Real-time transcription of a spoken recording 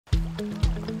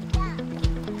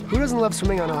Who doesn't love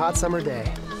swimming on a hot summer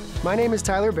day? My name is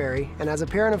Tyler Berry, and as a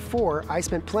parent of 4, I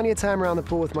spent plenty of time around the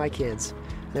pool with my kids.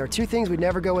 And there are 2 things we'd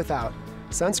never go without: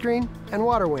 sunscreen and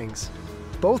water wings.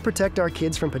 Both protect our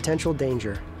kids from potential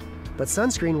danger. But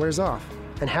sunscreen wears off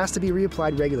and has to be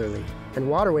reapplied regularly. And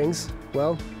water wings,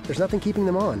 well, there's nothing keeping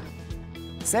them on.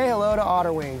 Say hello to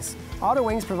Otter Wings. Otter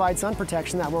Wings provide sun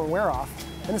protection that won't wear off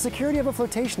and the security of a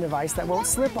flotation device that won't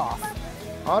slip off.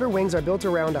 Otter Wings are built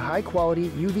around a high-quality,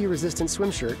 UV-resistant swim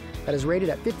shirt that is rated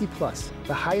at 50+,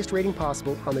 the highest rating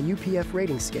possible on the UPF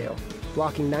rating scale,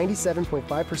 blocking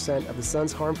 97.5% of the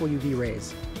sun's harmful UV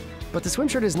rays. But the swim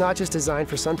shirt is not just designed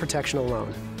for sun protection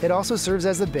alone. It also serves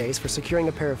as the base for securing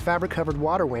a pair of fabric-covered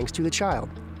water wings to the child.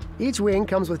 Each wing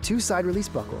comes with 2 side release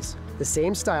buckles, the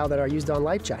same style that are used on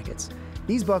life jackets.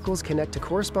 These buckles connect to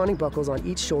corresponding buckles on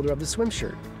each shoulder of the swim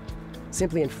shirt.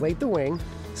 Simply inflate the wing,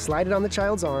 slide it on the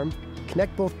child's arm,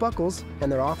 connect both buckles,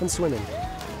 and they're off and swimming.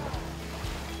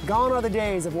 Gone are the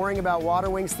days of worrying about water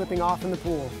wings slipping off in the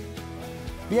pool.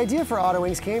 The idea for Otter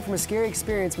Wings came from a scary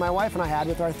experience my wife and I had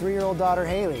with our 3-year-old daughter,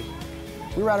 Haley.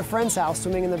 We were at a friend's house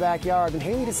swimming in the backyard, and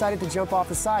Haley decided to jump off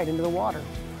the side into the water.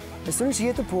 As soon as she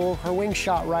hit the pool, her wings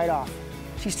shot right off.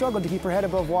 She struggled to keep her head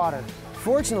above water.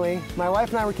 Fortunately, my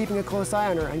wife and I were keeping a close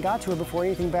eye on her and got to her before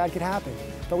anything bad could happen.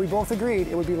 But we both agreed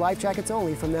it would be life jackets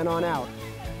only from then on out.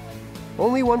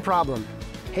 Only one problem.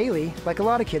 Haley, like a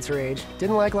lot of kids her age,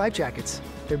 didn't like life jackets.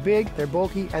 They're big, they're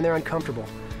bulky, and they're uncomfortable.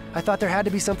 I thought there had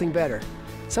to be something better.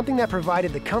 Something that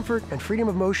provided the comfort and freedom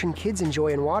of motion kids enjoy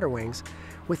in water wings,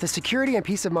 with the security and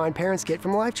peace of mind parents get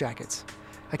from life jackets.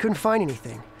 I couldn't find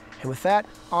anything, and with that,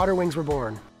 Otter Wings were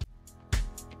born.